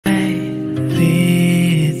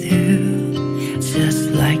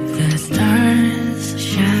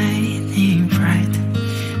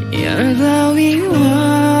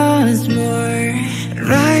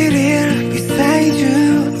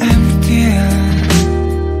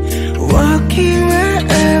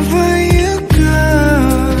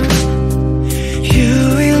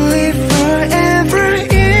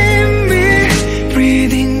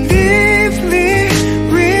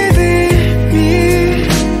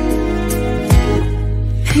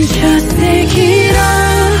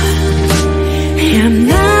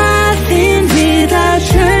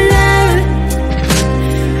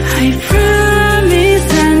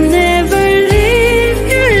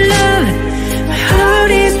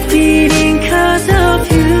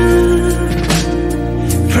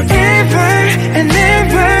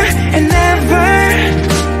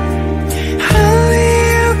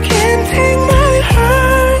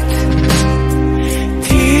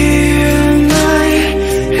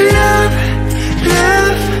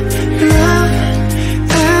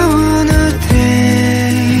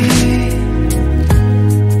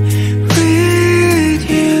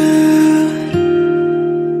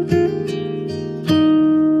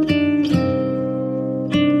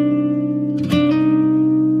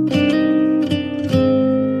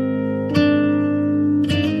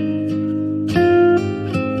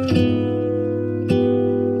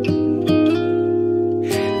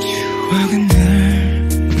추억은 늘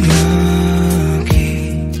여기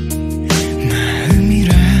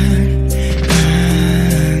마음이란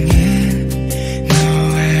방에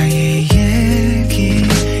너와의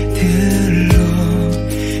얘기들로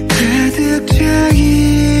가득 차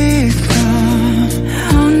있어.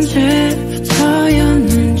 언제부터였는지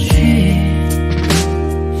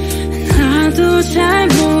나도 잘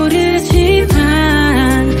모르지만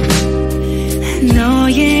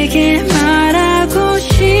너에게 말하고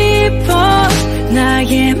싶어.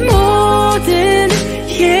 나의 모든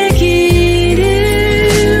얘기를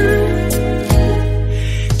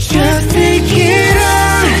Just take it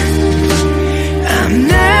on. I'm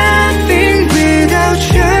nothing without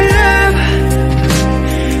your love.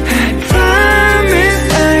 I promise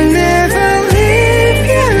I'll never leave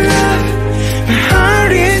your love. My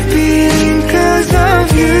heart is beating 'cause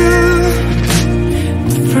of you.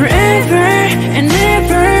 Forever and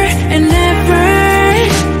ever and ever.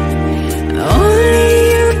 Only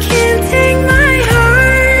you can take my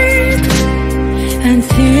heart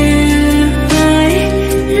until my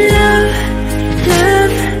love,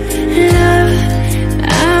 love, love.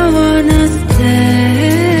 I wanna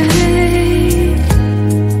stay.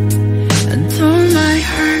 Adore my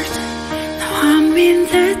heart. Now I'm in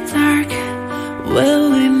the dark. Will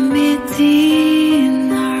we meet in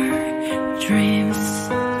our dreams?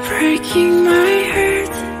 Breaking my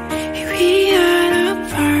heart. We are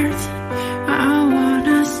apart. I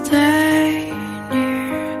wanna stay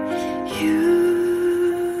near you.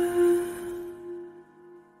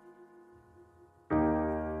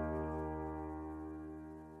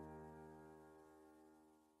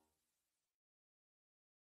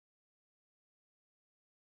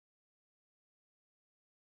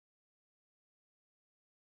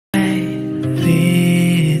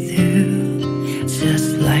 With you, just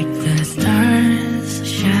like the stars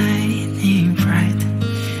shining bright.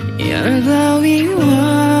 Your glowing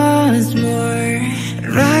was more.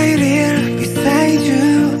 Right here beside you,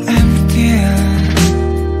 I'm still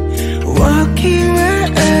walking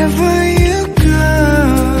wherever you go.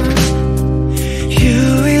 You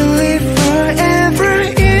will live forever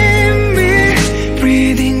in me,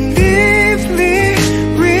 breathing deeply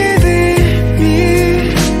within me.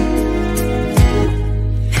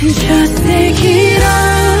 Just take it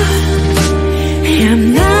all. I'm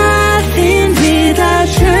nothing without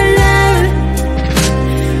your love.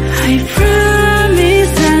 I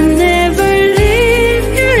promise I'll never leave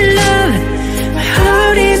your love. My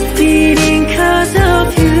heart is beating 'cause of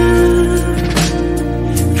you.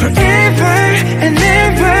 Forever and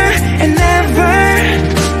ever and ever.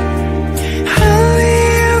 Only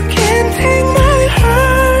you can take my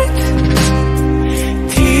heart.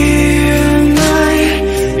 Dear my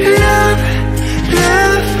love,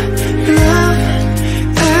 love, love.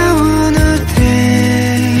 I wanna stay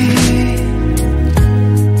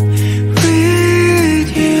with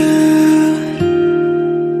you.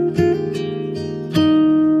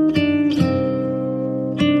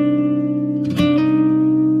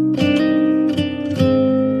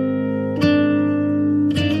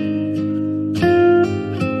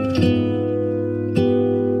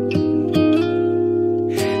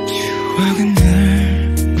 추억은 늘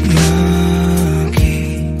여기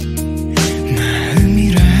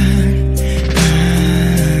마음이란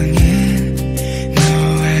방에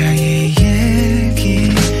너와의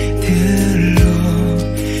얘기들로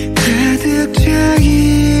가득 차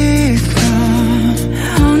있어.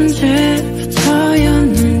 언제부터였는지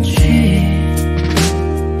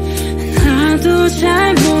나도 잘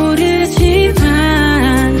모르지만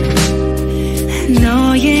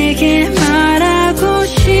너에게 말하고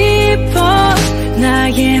싶어.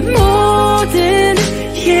 나의 모든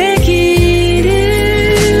얘기를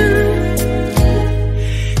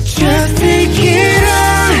Just take it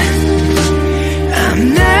on. I'm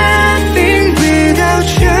nothing without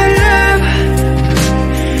your love.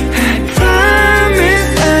 I promise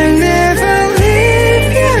I'll never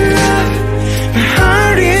leave your love. My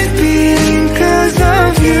heart is beating 'cause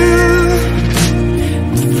of you.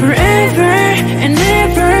 Forever and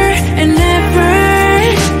ever and ever.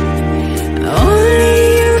 Only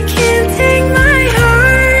you can take my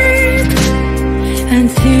heart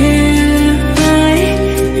until my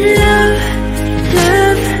love,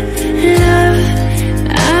 love, love.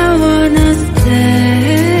 I wanna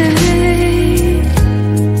stay.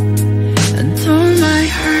 Adore my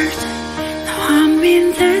heart. Now I'm in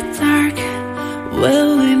the dark.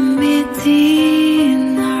 Will we meet in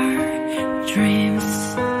our dreams?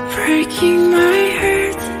 Breaking my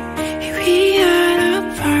heart. We are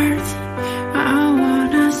apart. I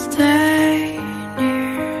wanna stay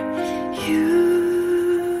near you.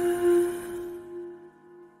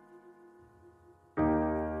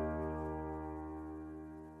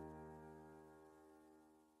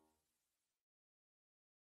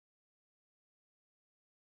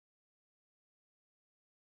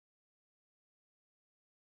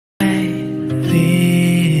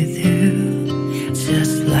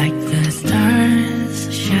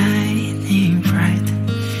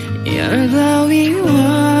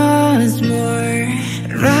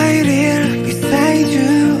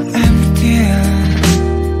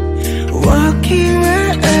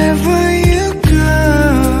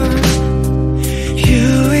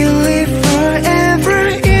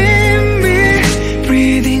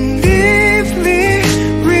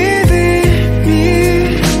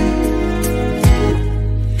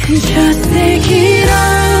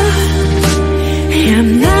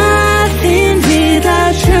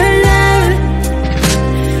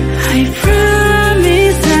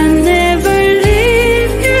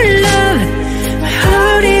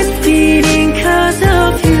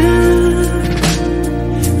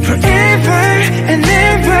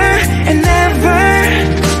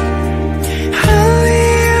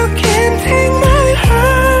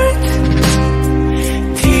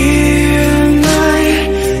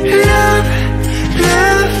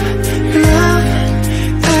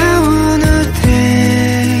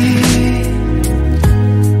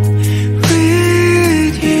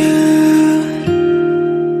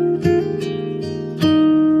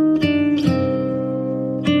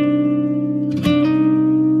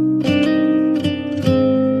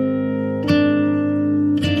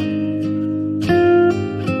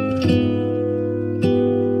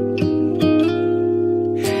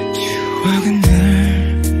 wak은 늘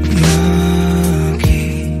여기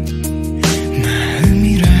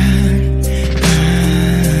마음이란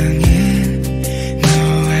방에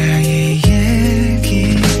너와의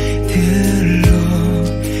얘기들로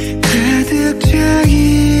가득 차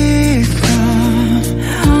있어.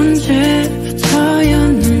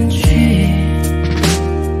 언제부터였는지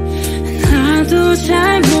나도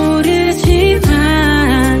잘 모르지만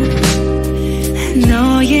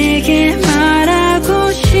너에게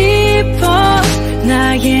말하고 싶어.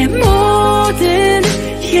 나의 모든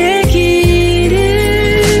얘기를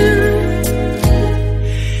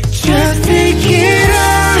Just take it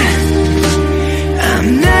on.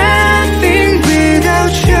 I'm nothing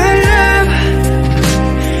without your love.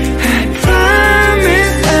 I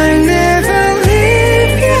promise I'll never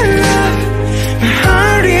leave your love. My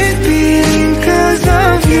heart is beating 'cause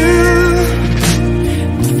of you.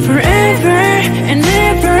 forever and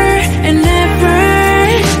ever and ever.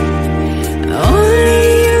 Only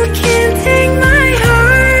you can take my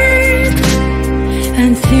heart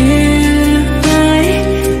until my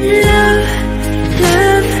love,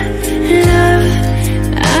 love, love.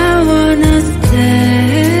 I wanna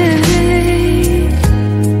stay.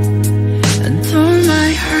 Adore my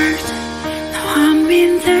heart. Now I'm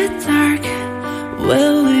in the dark.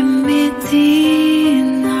 Will we meet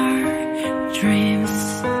in our dreams?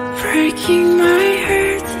 Breaking my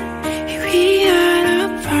heart. We are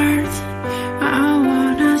apart. I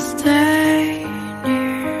wanna stay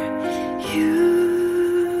near you.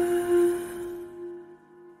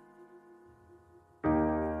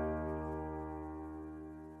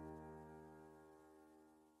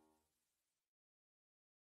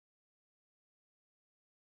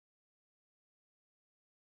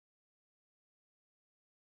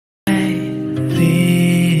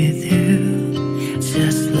 With you,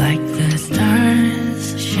 just like the stars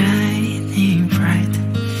shining bright.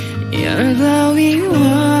 Your glowing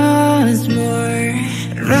once more.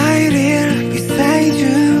 Right here beside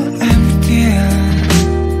you, I'm still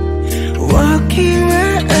walking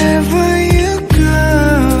wherever you go.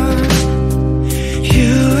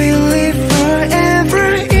 You will live forever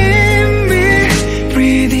in me,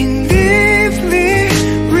 breathing deeply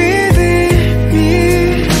within me.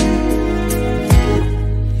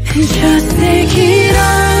 Just take it all.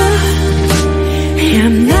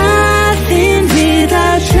 I'm nothing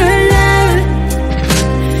without your love.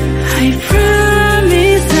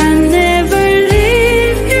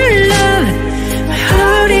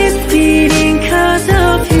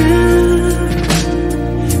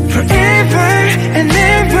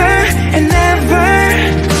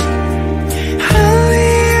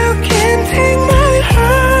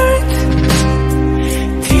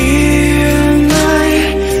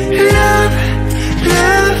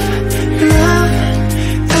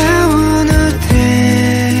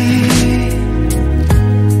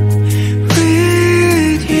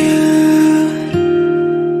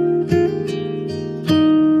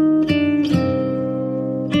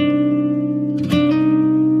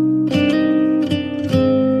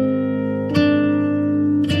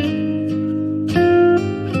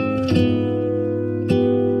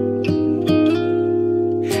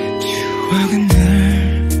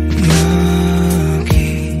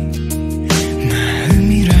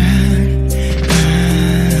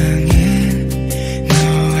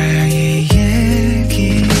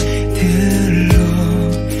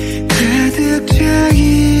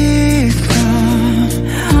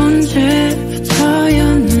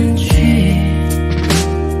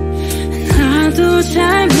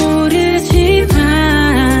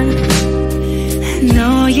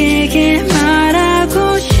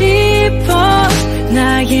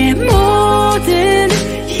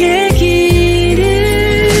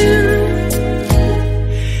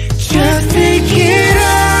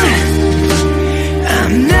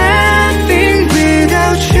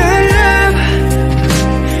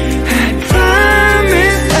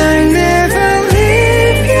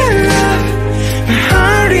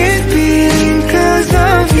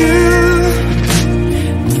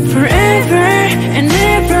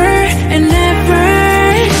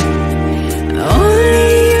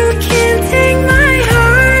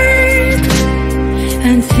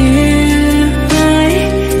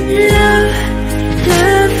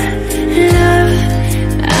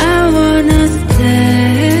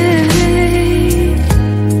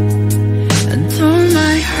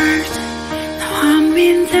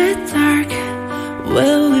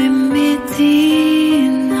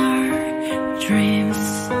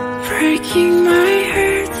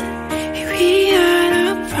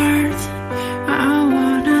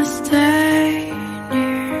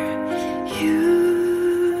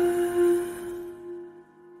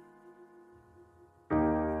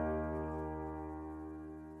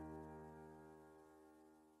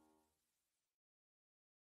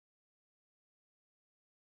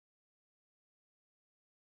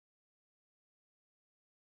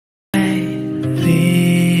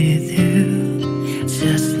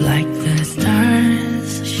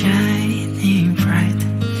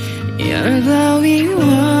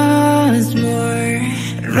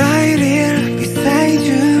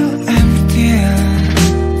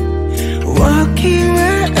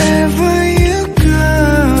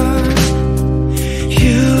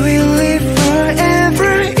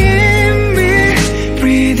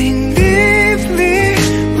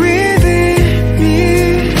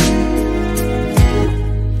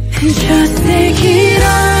 Just take it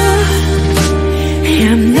all.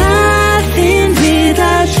 I'm nothing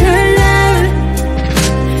without your love.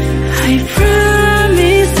 I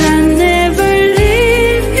promise I'll never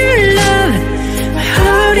leave your love. My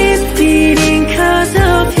heart is beating 'cause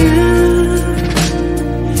of you.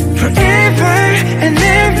 Forever and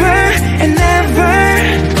ever and ever.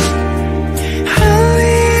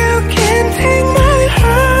 Only you can take my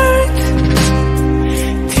heart.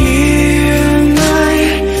 Dear my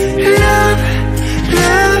love,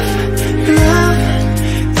 love, love.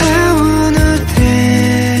 I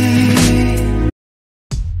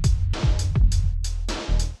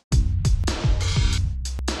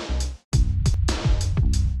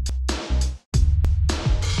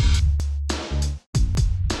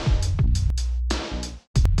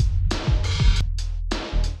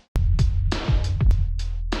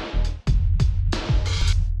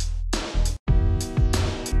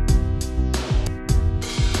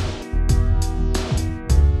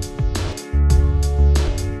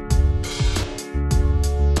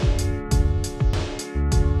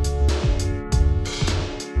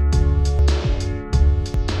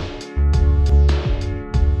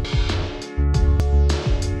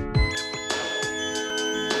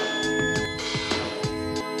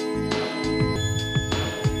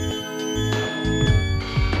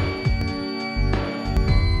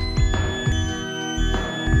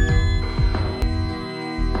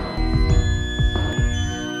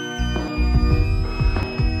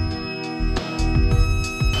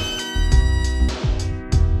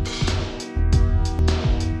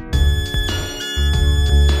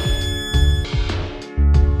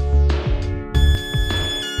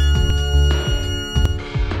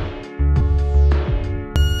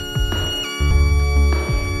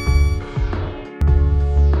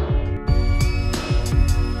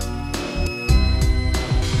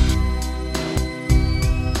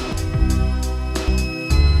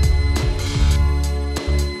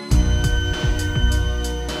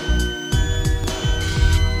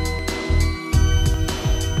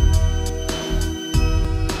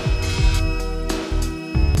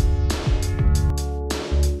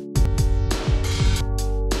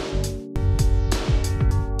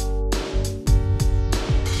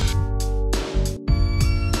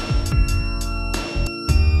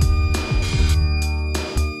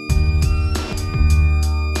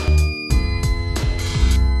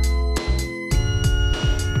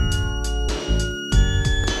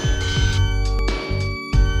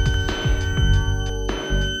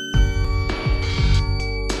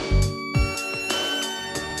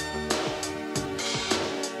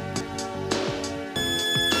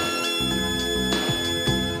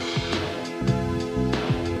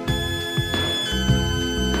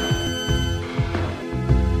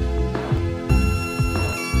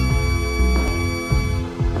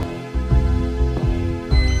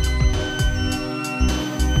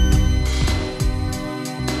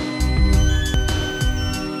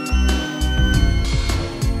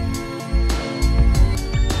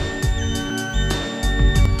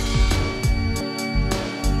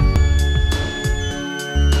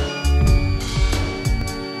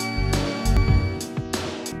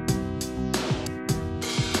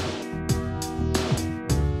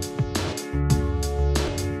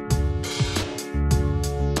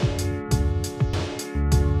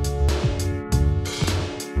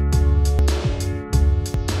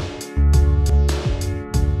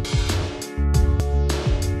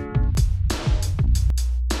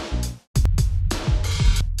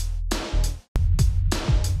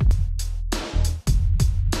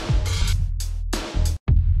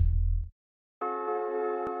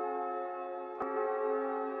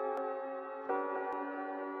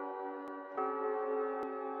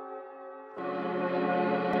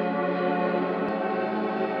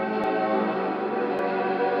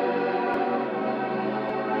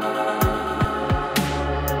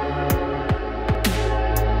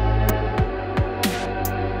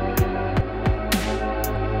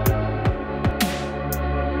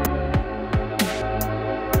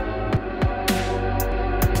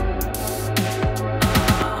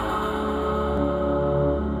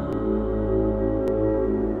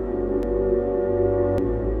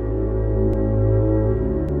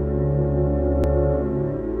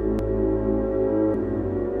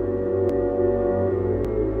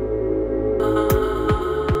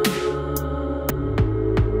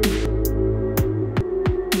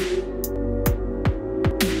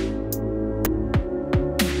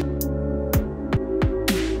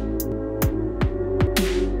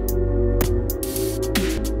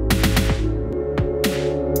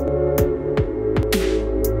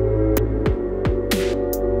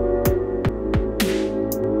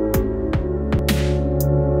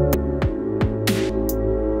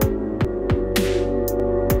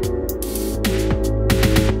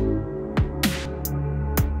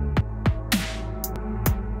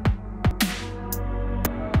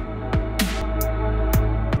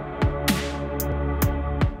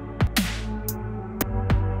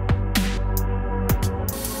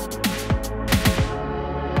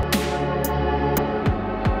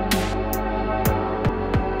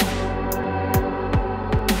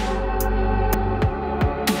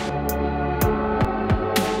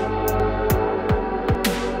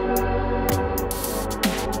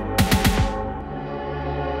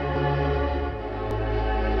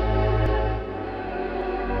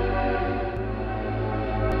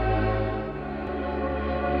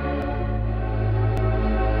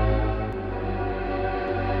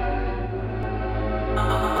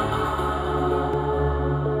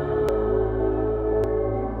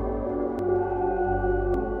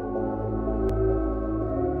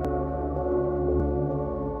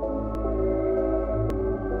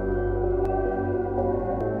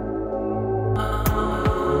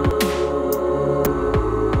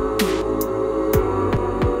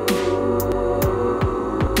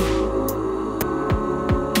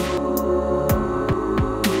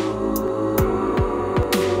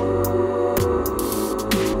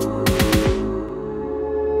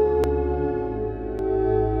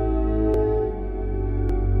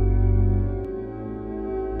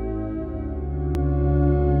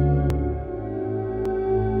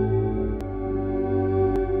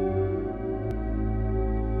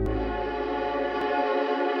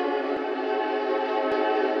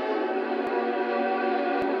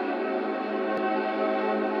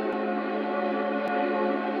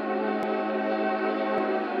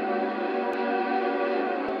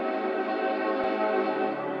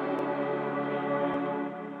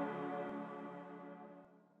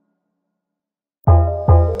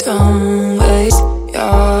Don't waste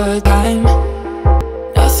your time.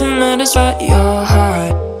 Nothing matters but your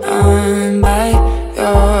heart. I'm by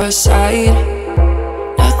your side.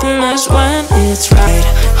 Nothing matters when it's right.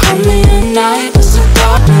 Hold me at night as the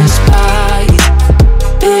darkness flies.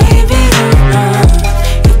 Baby, you know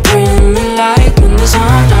you bring me light when the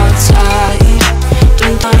sun outside.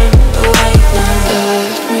 Don't turn away now.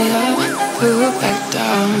 Lift me up, put back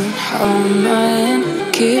down. Hold my hand,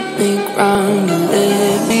 keep me grounded.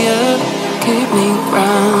 Lift me up, keep me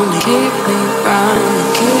grounded. Keep me grounded,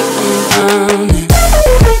 keep me grounded.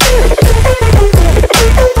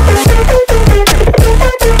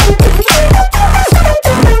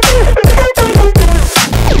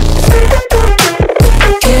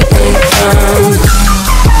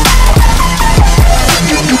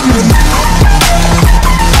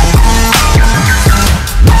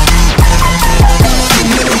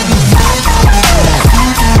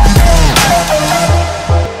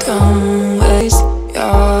 Don't waste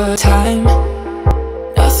your time.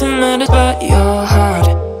 Nothing matters but your heart.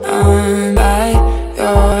 I'm by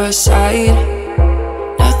your side.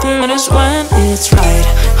 Nothing matters when it's right.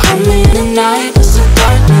 Hold me in the night as the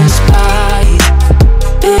darkness flies.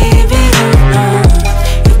 Baby, you know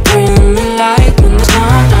you bring me light when there's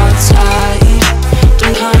none outside.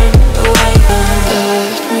 Don't turn away now.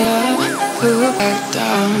 Lift me up, put back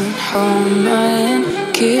down. Hold my hand,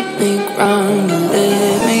 keep me grounded.